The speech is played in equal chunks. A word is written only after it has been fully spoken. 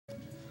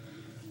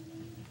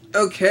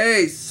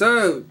Okay,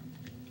 so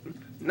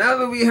now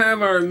that we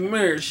have our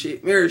mirror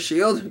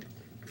shield,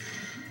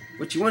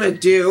 what you want to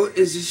do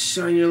is just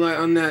shine your light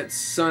on that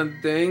sun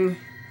thing.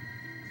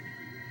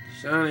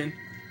 Shine.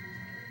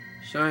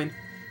 Shine.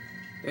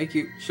 Thank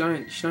you.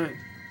 Shine. Shine.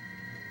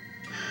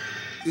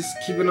 Just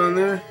keep it on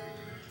there.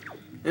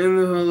 And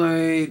the whole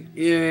light.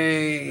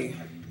 Yay.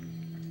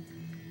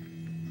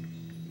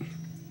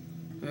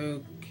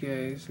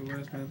 Okay, so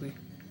where's Medley?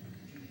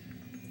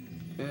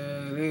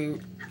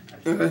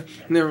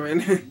 Never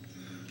mind.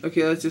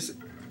 Okay, let's just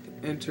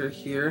enter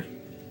here.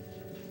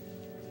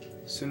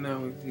 So now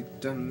we've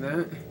done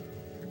that.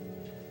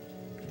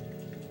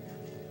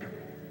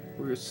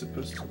 We're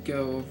supposed to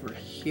go over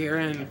here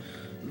and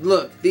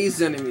look,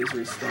 these enemies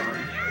respawn.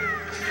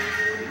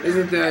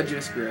 Isn't that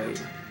just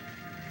great?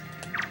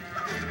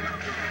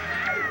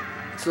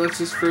 So let's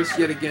just first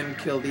yet again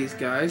kill these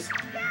guys.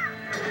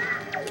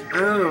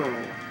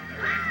 Ow.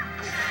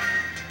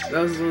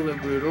 That was a little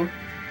bit brutal.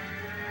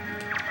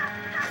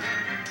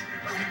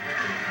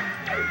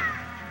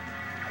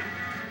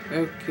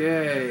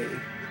 Okay.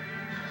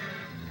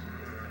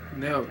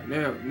 No.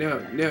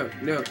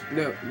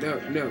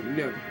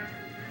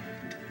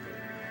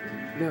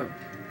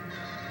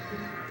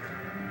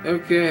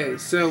 Okay,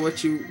 so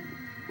what you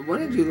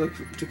want to do, look,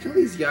 to kill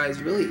these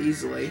guys really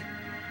easily,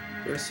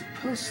 you're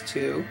supposed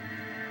to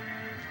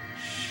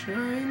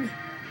shine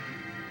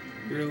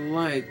your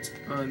light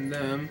on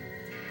them,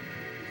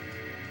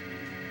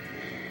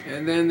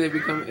 and then they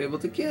become able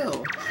to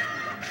kill.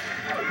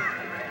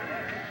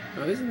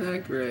 Oh, isn't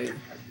that great?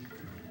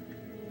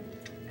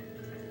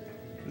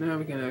 Now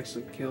we can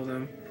actually kill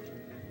them.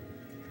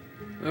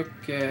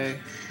 Okay.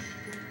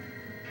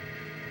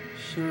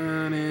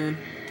 Shining.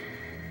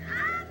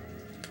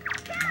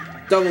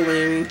 Double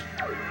whammy.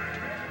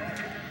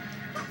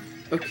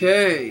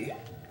 Okay.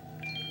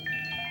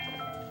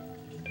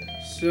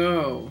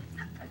 So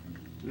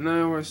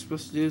now what we're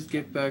supposed to do is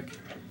get back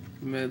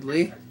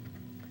Medley.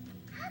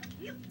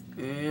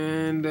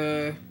 And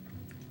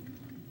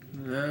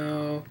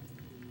now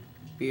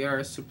we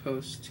are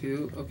supposed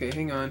to, okay,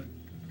 hang on.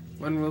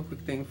 One real quick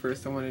thing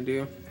first I want to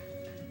do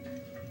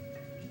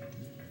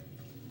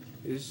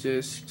is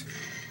just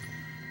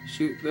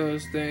shoot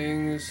those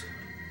things,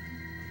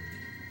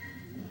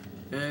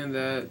 and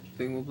that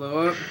thing will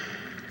blow up.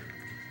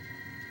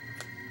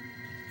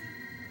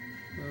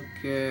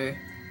 Okay.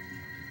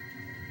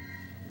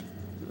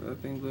 That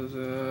thing blows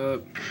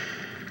up.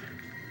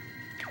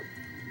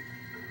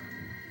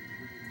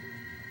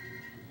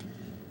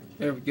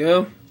 There we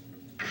go.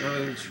 Now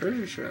there's a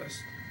treasure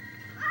chest.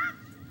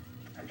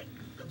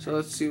 So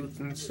let's see what's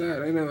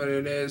inside. I know what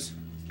it is.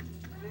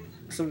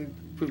 Something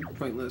pretty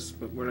pointless,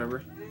 but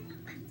whatever.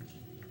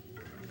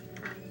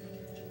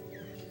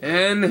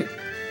 And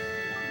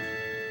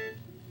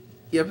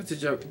yep, it's a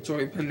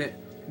joy pin.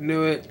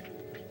 Knew it.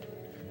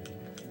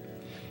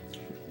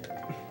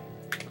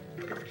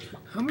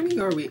 How many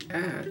are we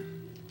at?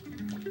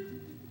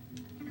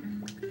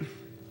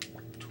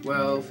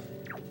 12.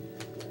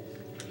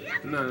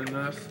 Not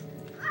enough.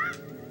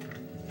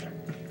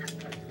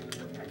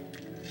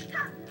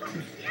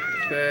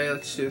 Okay,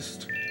 let's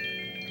just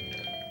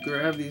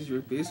grab these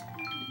rupees.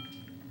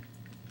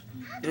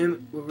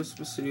 And what we're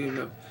supposed to do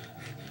now,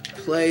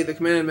 play the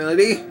command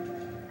melody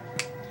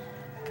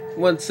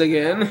once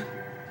again.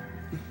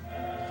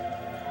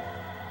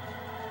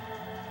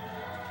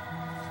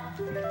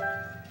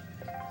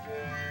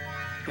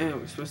 And what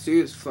we're supposed to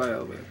do is fly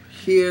all the way up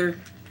here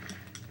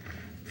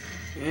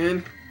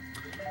and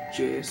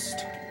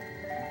just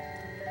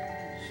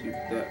shoot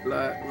that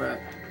light right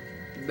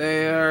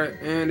there,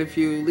 and if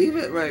you leave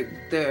it right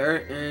there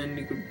and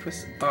you can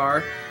press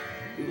R,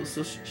 you will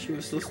still, she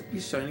will still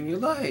be shining your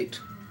light.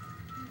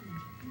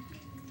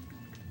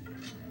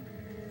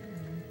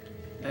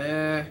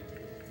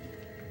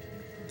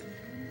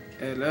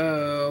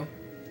 Hello?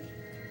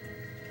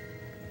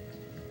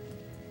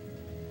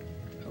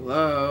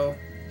 Hello?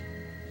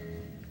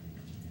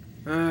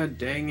 Ah,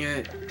 dang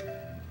it.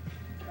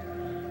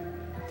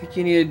 I think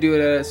you need to do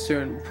it at a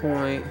certain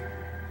point.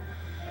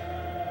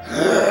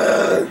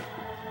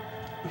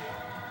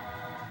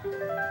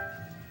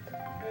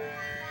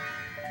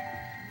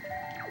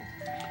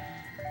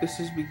 This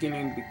is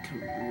beginning to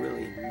become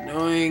really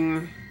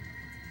annoying.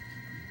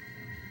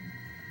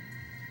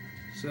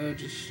 So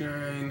just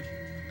shine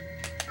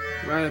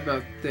right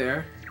about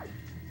there.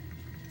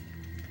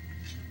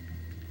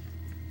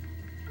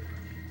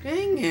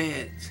 Dang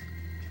it!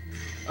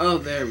 Oh,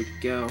 there we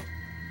go.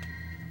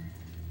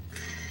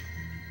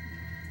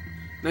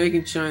 Now you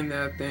can shine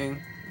that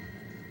thing.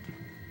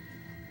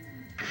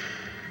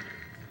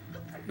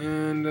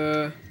 And,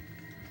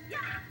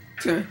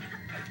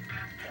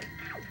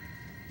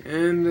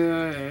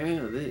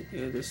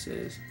 yeah, this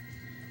is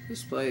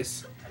this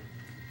place.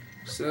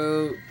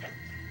 So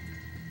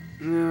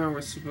now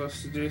we're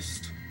supposed to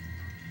just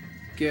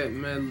get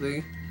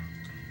Medley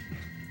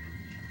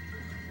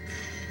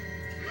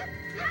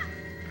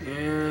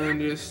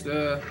and just pick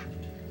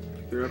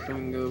her up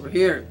and go over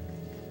here.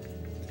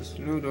 This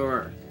new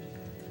door.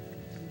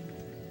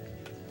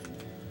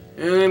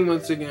 And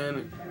once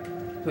again,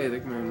 play the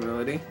command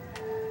melody.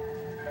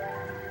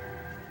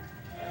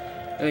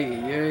 Hey,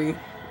 yay.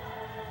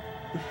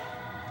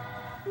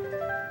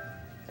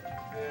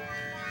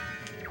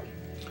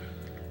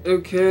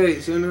 Okay,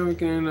 so now we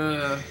can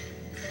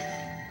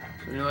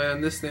rely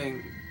on this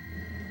thing.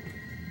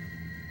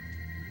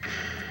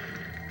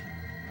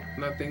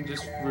 Nothing,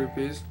 just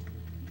rupees.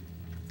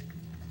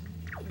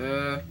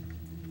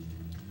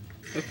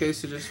 Okay,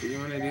 so just what you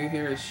want to do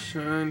here is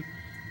shine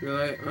your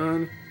light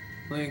on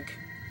Link,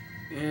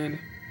 and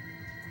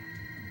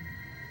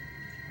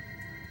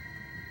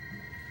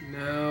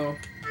now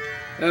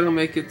that'll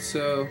make it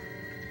so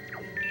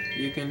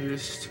you can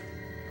just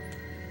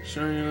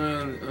shine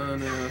your light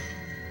on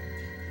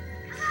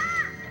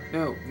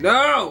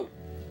no!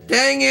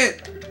 Dang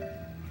it!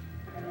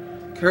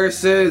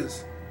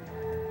 Curses!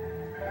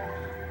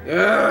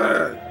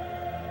 Yeah!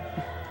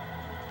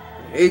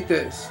 I hate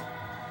this.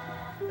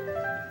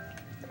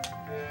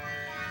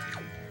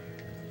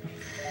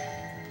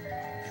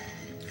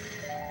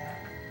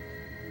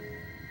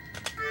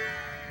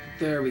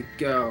 There we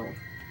go.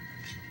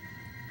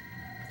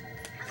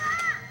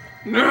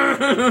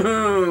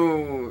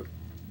 No!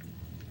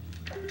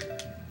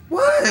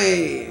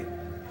 Why?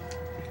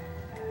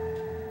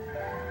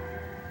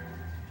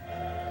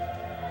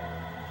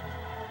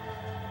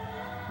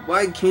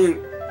 Why can't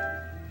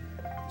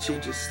she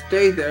just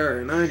stay there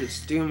and I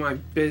just do my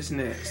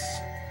business?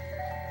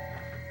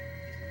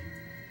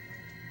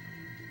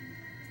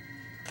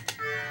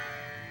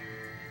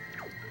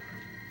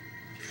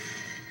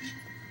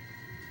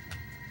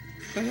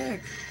 What the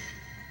heck?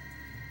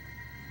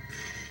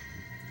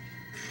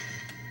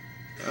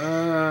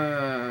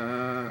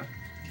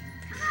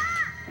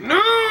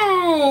 No!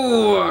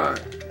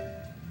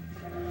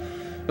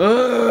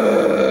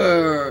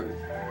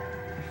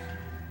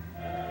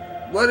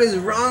 What is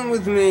wrong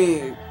with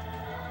me?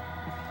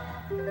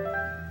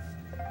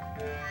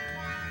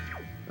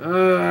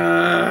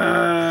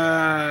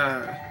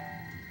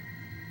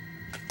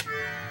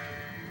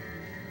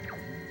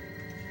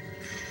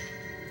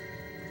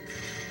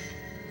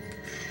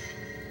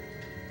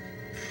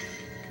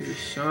 Okay,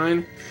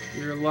 shine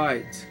your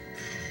light.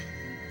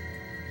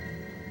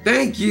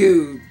 Thank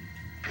you!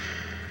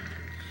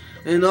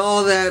 And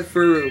all that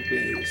for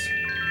rupees.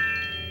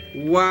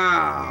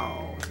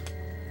 Wow.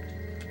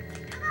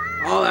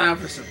 All that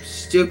for some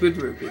stupid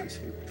rupees.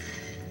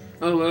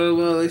 Oh,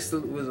 well, at least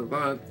it was a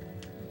lot.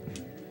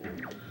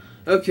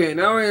 Okay,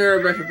 now we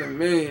are back at the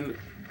main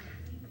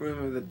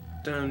room of the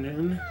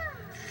dungeon.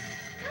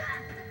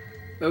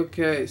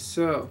 Okay,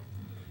 so,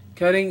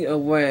 cutting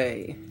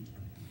away.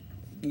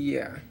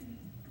 Yeah.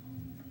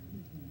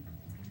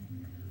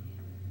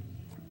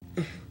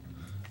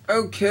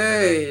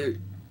 Okay,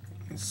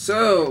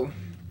 so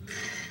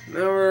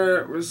now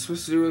we're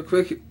supposed to do real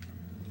quick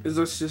is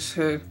let's just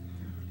head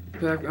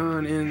back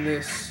on in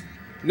this.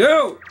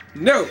 No!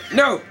 No!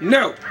 No!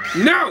 No!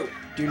 No!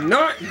 Do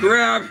not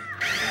grab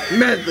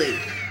Medley.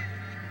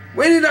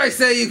 When did I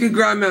say you could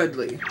grab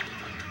Medley?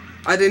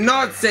 I did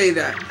not say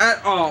that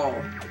at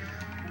all.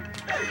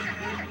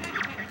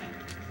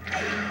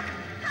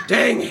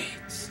 Dang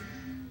it!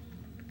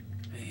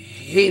 I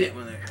hate it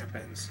when that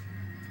happens.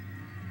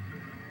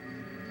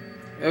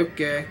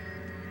 Okay.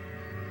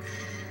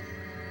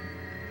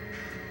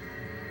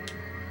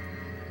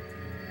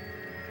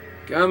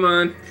 Come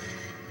on.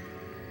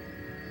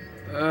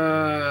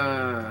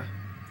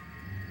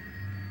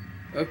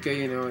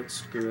 Okay, you know what?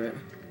 Screw it.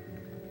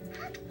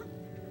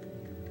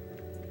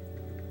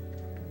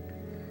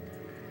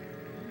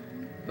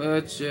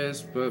 Let's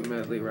just put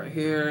Medley right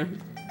here.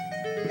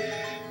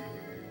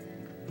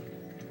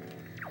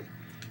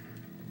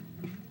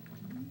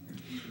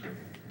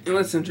 And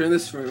let's enter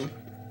this room.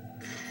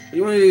 What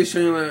you want to do is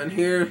shine your light on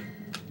here.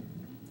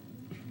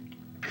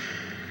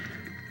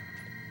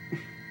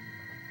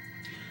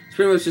 It's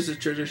pretty much just a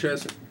treasure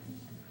chest.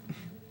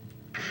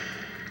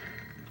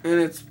 And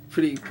it's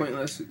pretty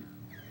pointless.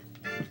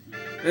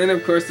 And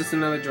of course, it's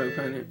another joy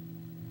planet.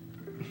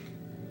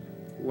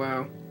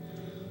 Wow.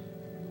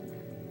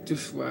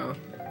 Just wow.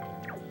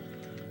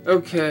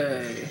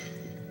 Okay.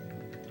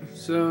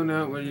 So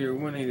now what you're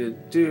wanting to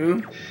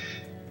do,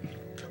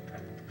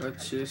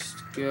 let's just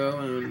go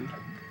and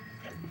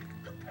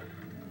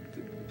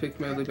pick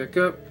Medley back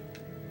up.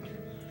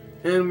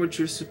 And what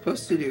you're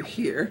supposed to do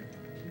here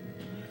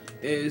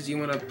is you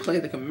want to play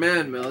the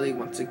command melody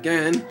once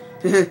again.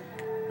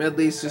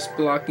 Medley's just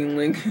blocking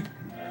Link.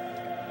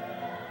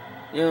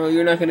 You know,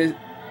 you're not gonna.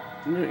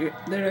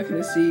 They're not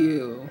gonna see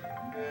you.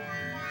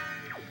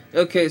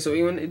 Okay, so what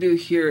you want to do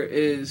here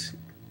is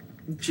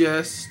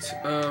just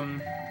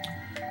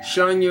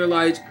shine your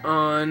light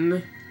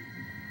on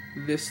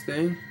this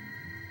thing,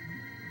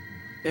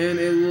 and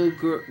it will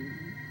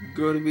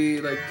grow to be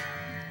like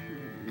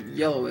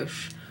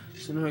yellowish.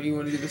 So now you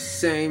want to do the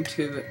same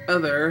to the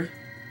other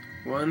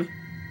one.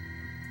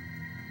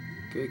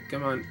 Okay,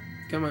 come on,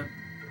 come on,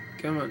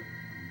 come on.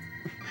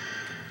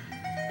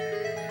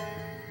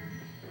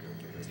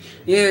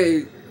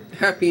 Yay,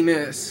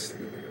 happiness.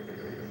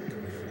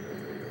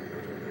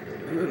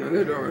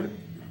 Another door.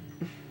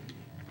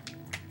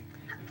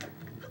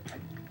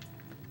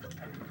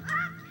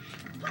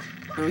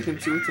 And we can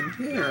see what's in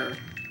here.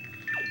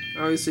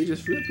 Obviously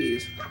just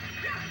rupees.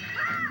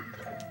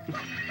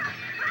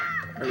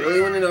 I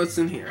really want to know what's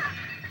in here.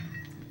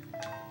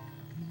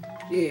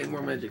 Yeah,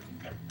 more magic.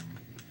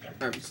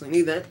 Obviously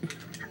need that.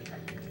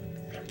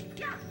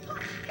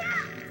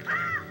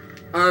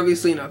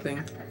 Obviously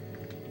nothing.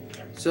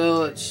 So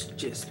let's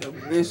just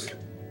open this.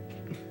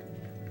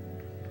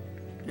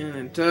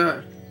 And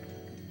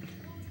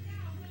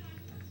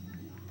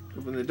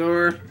open the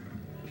door.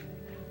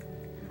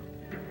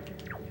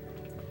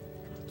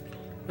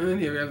 And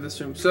here we have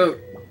this room. So,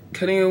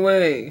 cutting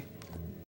away.